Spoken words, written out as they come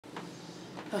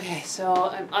Okay, so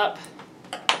I'm up.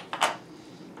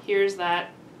 Here's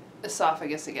that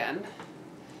esophagus again.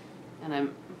 And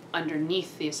I'm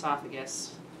underneath the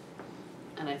esophagus.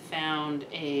 And I found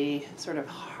a sort of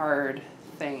hard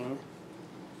thing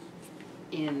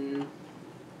in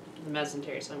the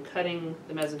mesentery. So I'm cutting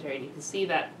the mesentery, and you can see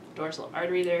that dorsal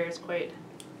artery there is quite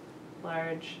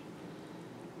large.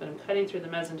 But I'm cutting through the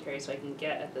mesentery so I can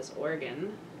get at this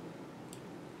organ.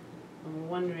 I'm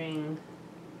wondering,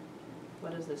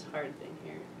 what is this hard thing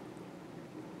here?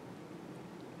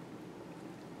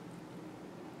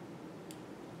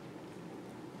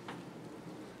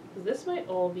 This might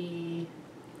all be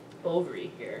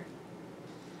ovary here.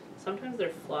 Sometimes they're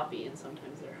floppy and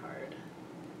sometimes they're hard.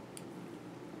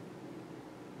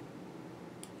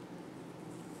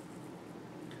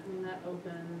 Cutting that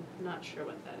open, not sure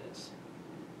what that is.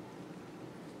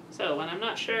 So when I'm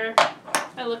not sure,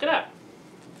 I look it up.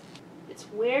 It's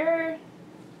where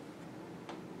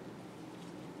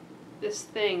this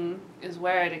thing is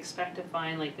where I'd expect to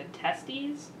find like the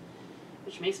testes,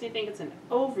 which makes me think it's an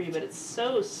ovary, but it's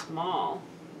so small.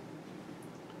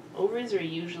 Ovaries are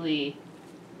usually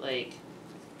like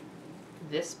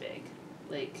this big.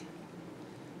 Like,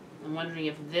 I'm wondering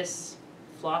if this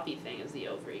floppy thing is the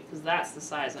ovary, because that's the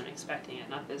size I'm expecting it,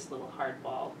 not this little hard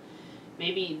ball.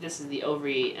 Maybe this is the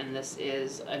ovary and this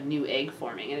is a new egg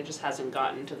forming and it just hasn't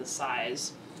gotten to the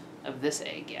size of this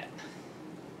egg yet.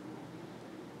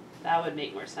 That would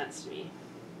make more sense to me.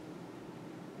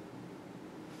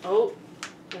 Oh,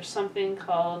 there's something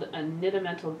called a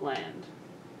nidamental gland.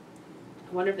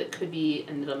 I wonder if it could be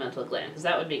a nidamental gland, because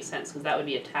that would make sense, because that would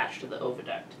be attached to the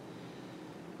oviduct,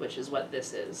 which is what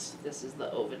this is. This is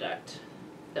the oviduct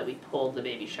that we pulled the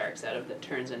baby sharks out of that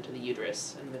turns into the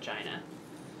uterus and vagina.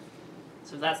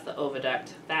 So that's the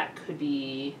oviduct. That could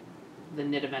be the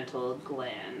nidamental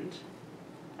gland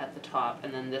at the top,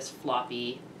 and then this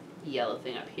floppy yellow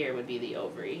thing up here would be the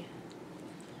ovary.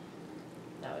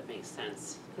 That would make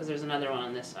sense, because there's another one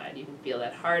on this side. You can feel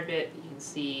that hard bit. You can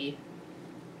see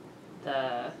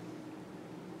the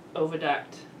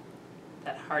oviduct.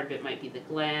 That hard bit might be the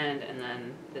gland, and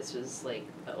then this is like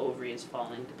the ovary is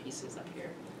falling to pieces up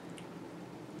here.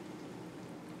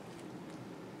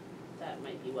 That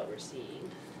might be what we're seeing.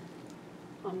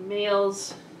 On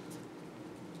males,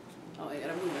 oh, I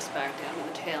gotta move this back down to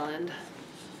the tail end.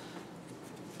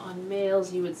 On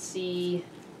males, you would see,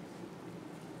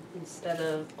 instead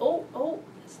of, oh,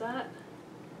 is that,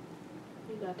 what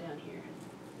do you got down here?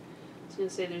 I was gonna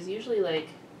say, there's usually like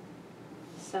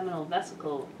seminal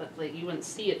vesicle, but like you wouldn't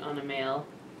see it on a male.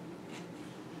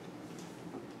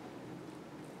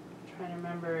 I'm trying to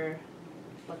remember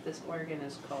what this organ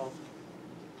is called.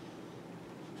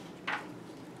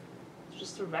 It's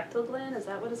just a rectal gland, is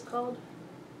that what it's called?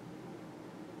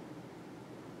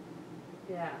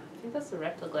 Yeah, I think that's the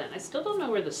rectal gland. I still don't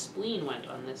know where the spleen went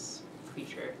on this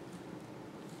creature.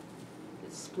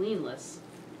 It's spleenless.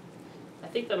 I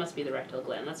think that must be the rectal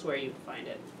gland. That's where you find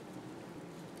it.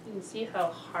 You can see how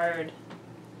hard,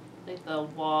 like the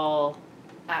wall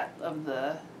of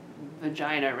the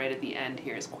vagina right at the end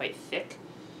here is quite thick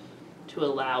to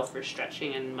allow for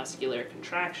stretching and muscular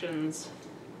contractions.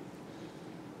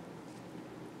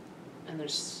 And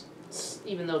there's,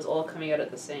 even though it's all coming out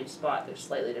at the same spot, there's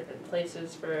slightly different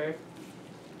places for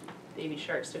baby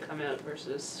sharks to come out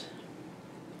versus,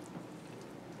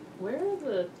 where are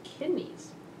the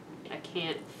kidneys? I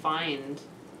can't find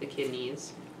the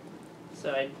kidneys,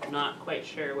 so I'm not quite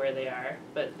sure where they are,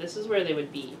 but this is where they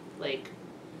would be, like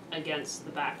against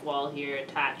the back wall here,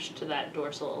 attached to that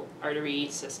dorsal artery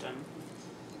system.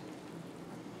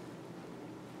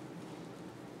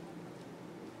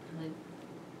 And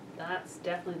that's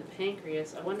definitely the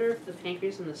pancreas. I wonder if the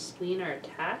pancreas and the spleen are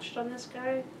attached on this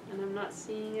guy, and I'm not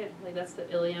seeing it. Like, that's the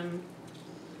ileum,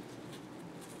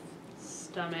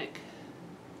 stomach,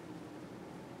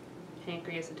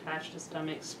 pancreas attached to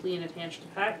stomach, spleen attached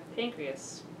to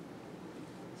pancreas.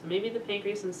 So maybe the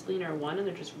pancreas and spleen are one and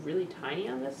they're just really tiny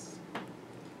on this.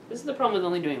 This is the problem with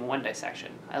only doing one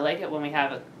dissection. I like it when we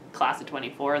have a class of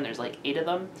 24 and there's like 8 of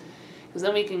them, because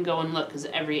then we can go and look, because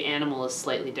every animal is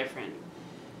slightly different.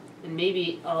 And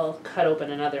maybe I'll cut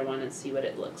open another one and see what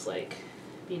it looks like.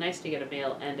 It'd be nice to get a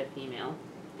male and a female.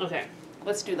 Okay,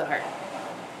 let's do the heart.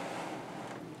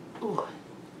 Ooh.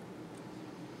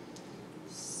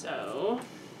 So,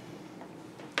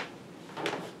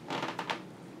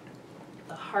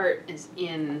 the heart is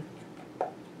inside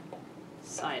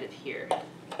of here.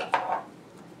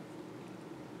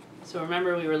 So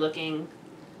remember, we were looking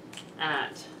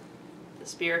at the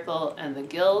spiracle and the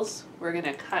gills. We're going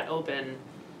to cut open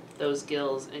those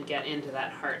gills and get into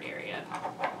that heart area.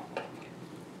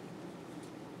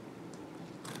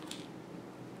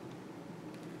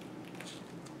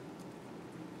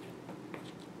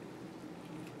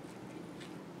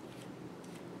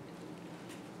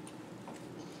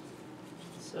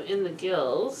 So in the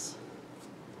gills,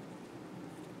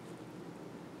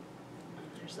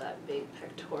 there's that big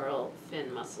pectoral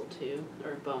fin muscle too,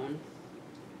 or bone.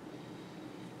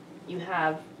 You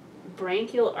have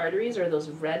branchial arteries, or those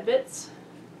red bits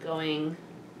going,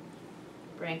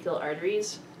 branchial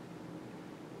arteries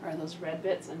are those red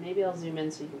bits, and maybe I'll zoom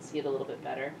in so you can see it a little bit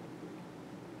better.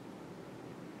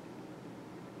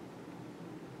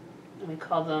 And we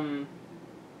call them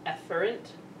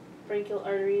efferent branchial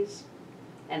arteries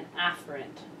and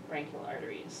afferent branchial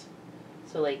arteries.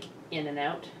 So like in and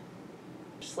out,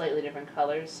 slightly different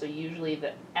colors. So usually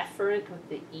the efferent with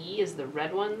the E is the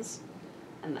red ones,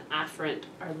 and the afferent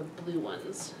are the blue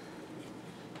ones.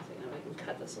 So now I can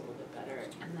cut this a little bit better,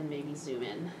 and then maybe zoom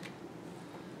in.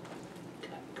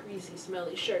 Got greasy,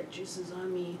 smelly shark juices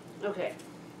on me. Okay.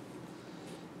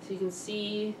 So you can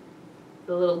see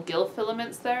the little gill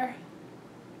filaments there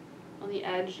on the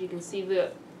edge. You can see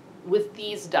the, with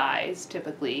these dyes,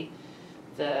 typically,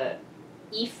 the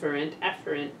efferent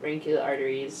branchial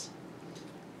arteries.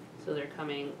 So they're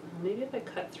coming, maybe if I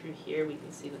cut through here, we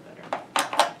can see them better.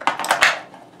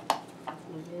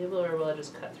 Maybe, or will I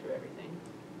just cut through everything?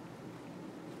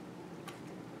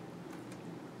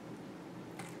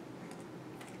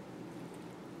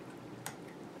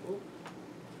 Cool.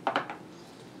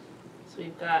 So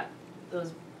we've got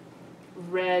those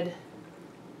red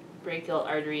brachial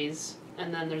arteries,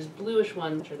 and then there's bluish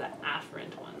ones, which are the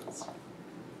afferent ones.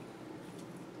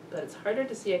 But it's harder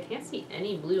to see. I can't see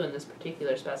any blue in this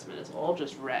particular specimen. It's all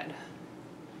just red.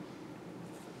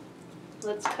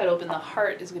 Let's cut open. The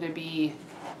heart is going to be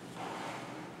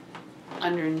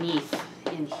underneath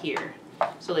in here.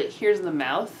 So like here's the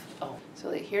mouth. Oh, so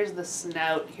like here's the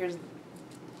snout. Here's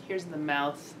the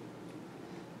mouth,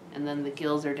 and then the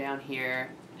gills are down here,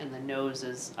 and the nose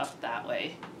is up that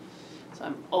way. So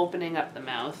I'm opening up the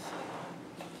mouth.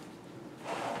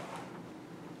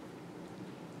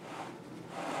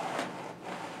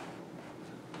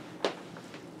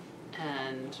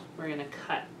 And we're going to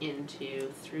cut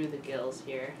through the gills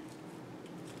here.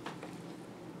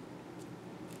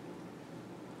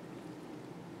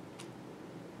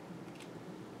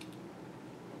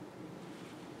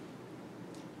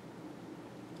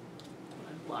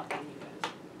 I'm blocking you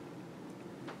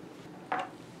guys.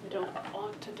 I don't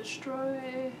want to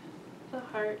destroy the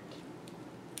heart.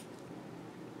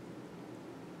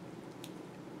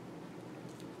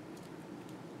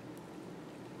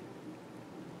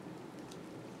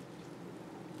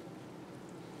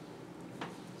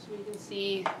 So you can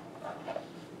see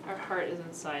our heart is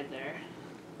inside there,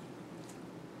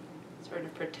 sort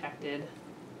of protected.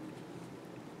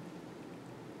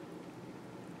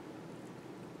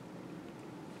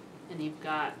 And you've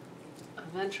got a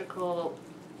ventricle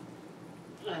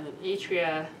and an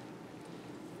atria.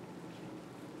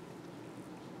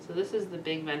 So this is the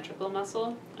big ventricle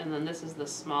muscle, and then this is the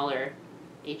smaller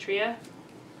atria.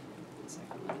 1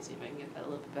 second, let me see if I can get that a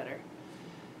little bit better.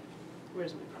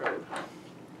 Where's my probe?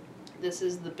 This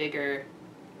is the bigger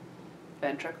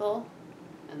ventricle,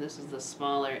 and this is the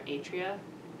smaller atria.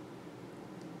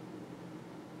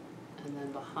 And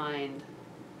then behind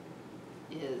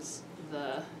is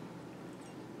the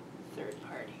third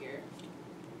part here.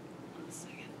 1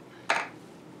 second.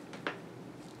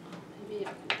 Maybe I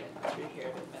can get through here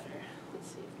a bit better. Let's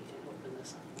see if we can open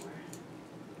this up more.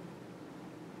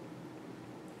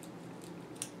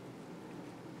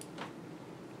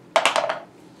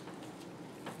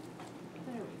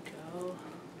 There we go.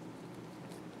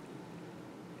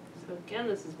 So again,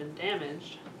 this has been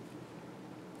damaged.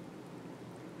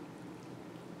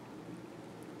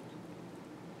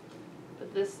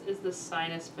 But this is the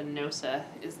sinus venosa,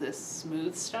 is this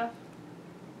smooth stuff,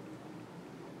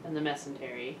 and the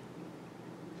mesentery.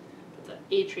 But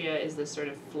the atria is this sort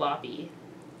of floppy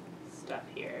stuff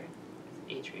here,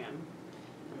 atrium,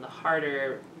 and the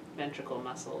harder ventricle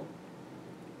muscle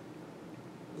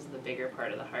is the bigger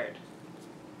part of the heart.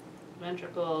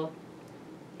 Ventricle,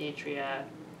 atria,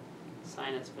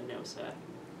 sinus venosa.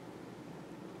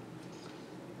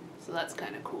 So that's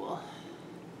kind of cool.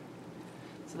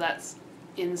 So that's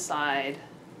inside.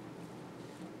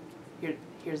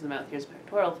 Here's the mouth, here's the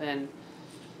pectoral fin,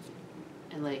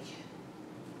 and like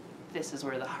this is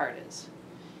where the heart is.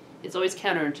 It's always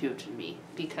counterintuitive to me,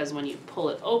 because when you pull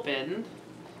it open,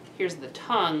 here's the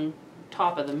tongue,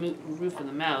 top of the roof of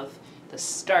the mouth, the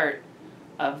start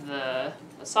of the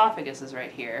esophagus is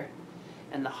right here,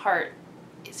 and the heart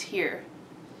is here.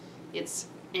 It's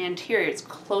anterior, it's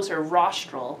closer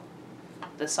rostral.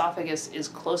 The esophagus is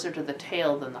closer to the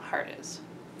tail than the heart is,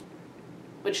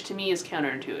 which to me is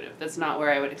counterintuitive. That's not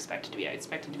where I would expect it to be. I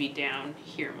expect it to be down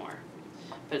here more,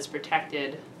 but it's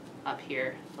protected up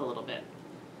here a little bit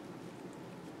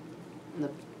And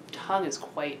the tongue is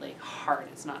quite like hard,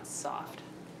 it's not soft.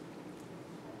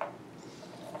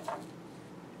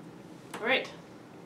 All right.